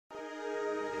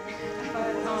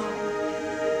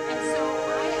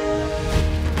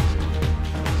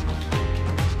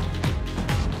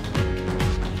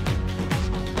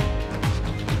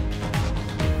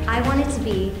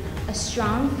a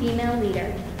strong female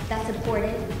leader that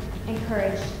supported,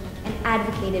 encouraged, and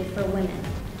advocated for women.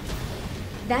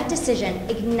 That decision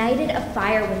ignited a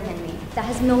fire within me that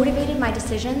has motivated my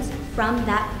decisions from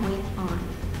that point on.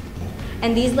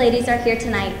 And these ladies are here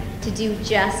tonight to do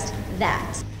just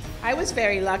that. I was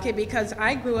very lucky because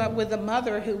I grew up with a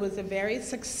mother who was a very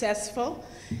successful,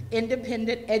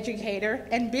 independent educator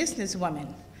and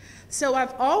businesswoman. So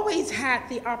I've always had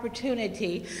the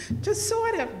opportunity to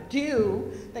sort of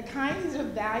do the kinds of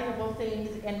valuable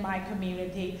things in my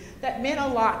community that meant a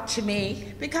lot to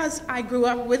me because I grew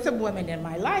up with a woman in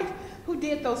my life who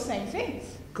did those same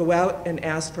things. Go out and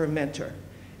ask for a mentor.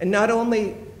 And not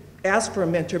only ask for a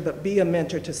mentor, but be a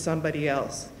mentor to somebody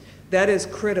else. That is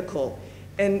critical.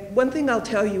 And one thing I'll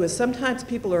tell you is sometimes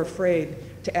people are afraid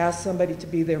to ask somebody to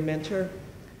be their mentor.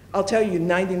 I'll tell you,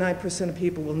 99% of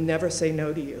people will never say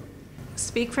no to you.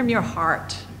 Speak from your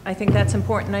heart. I think that's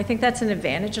important. I think that's an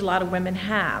advantage a lot of women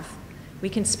have. We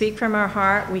can speak from our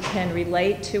heart, we can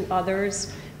relate to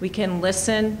others, we can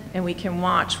listen, and we can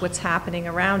watch what's happening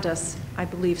around us, I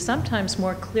believe sometimes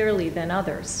more clearly than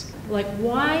others. Like,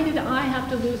 why did I have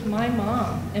to lose my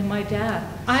mom and my dad?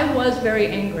 I was very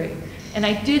angry, and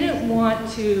I didn't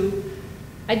want to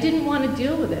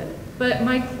deal with it. But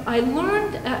I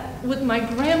learned with my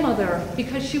grandmother,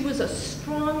 because she was a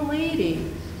strong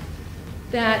lady,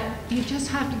 that you just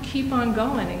have to keep on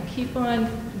going and keep on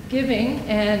giving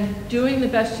and doing the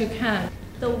best you can.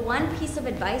 The one piece of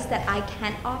advice that I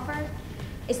can offer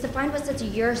is to find what sets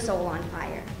your soul on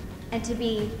fire and to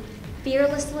be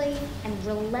fearlessly and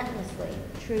relentlessly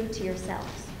true to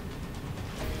yourselves.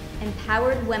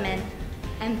 Empowered women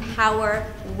empower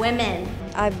women.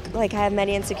 I have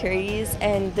many insecurities,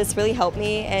 and this really helped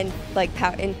me and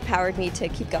empowered me to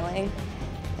keep going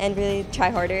and really try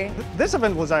harder. This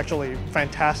event was actually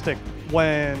fantastic.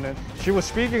 When she was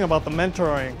speaking about the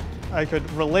mentoring, I could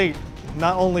relate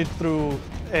not only through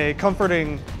a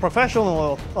comforting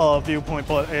professional viewpoint,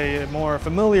 but a more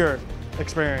familiar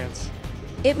experience.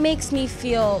 It makes me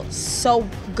feel so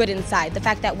good inside, the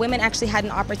fact that women actually had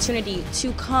an opportunity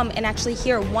to come and actually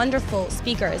hear wonderful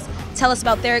speakers tell us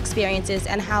about their experiences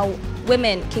and how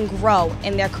women can grow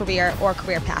in their career or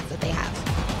career path that they have.